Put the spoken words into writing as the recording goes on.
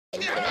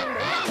Hey,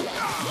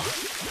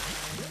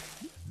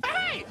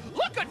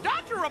 look at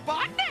Dr.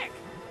 Robotnik!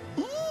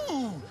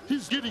 Ooh,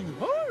 he's getting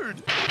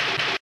hard.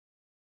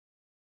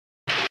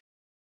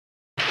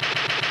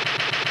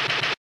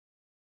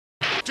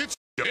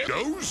 It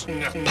goes.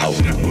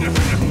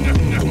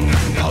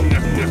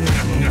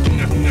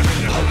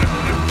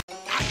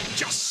 I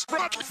just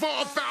brought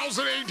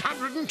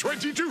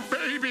 4,822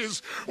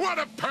 babies. What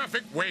a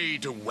perfect way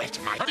to wet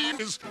my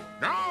penis.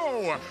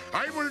 Now,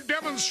 I will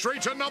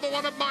demonstrate another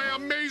one of my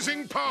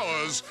amazing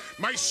powers.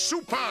 My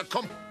super All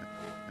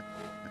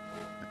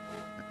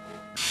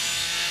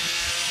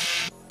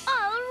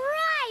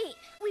right,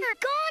 we're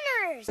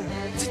goners.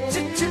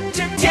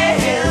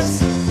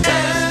 Jizz,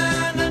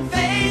 turn and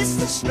face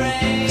the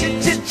strain.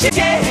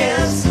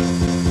 Jizz,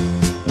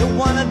 you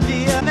wanna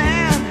be a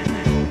man.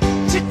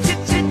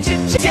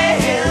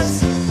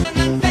 Jizz, turn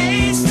and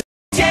face the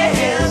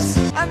jizz.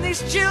 And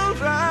these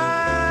children.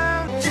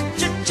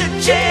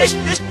 Jizz,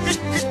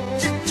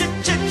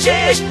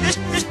 jizz.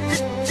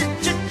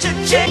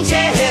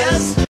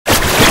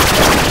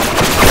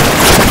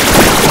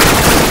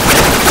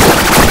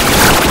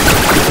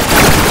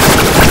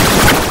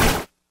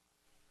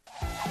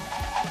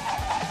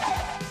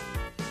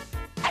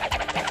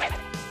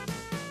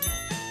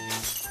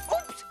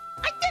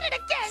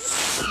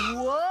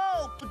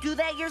 Whoa! Do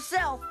that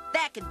yourself.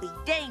 That could be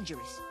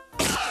dangerous.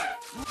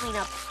 Clean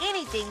up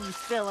anything you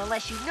spill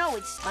unless you know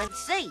it's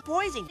unsafe.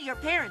 Poison your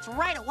parents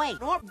right away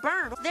or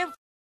burn them.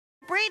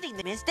 Breathing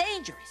them is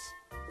dangerous.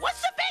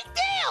 What's the big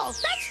deal?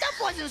 That stuff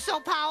wasn't so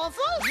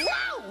powerful.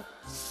 Whoa!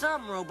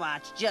 Some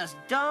robots just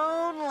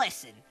don't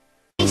listen.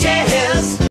 Jizz.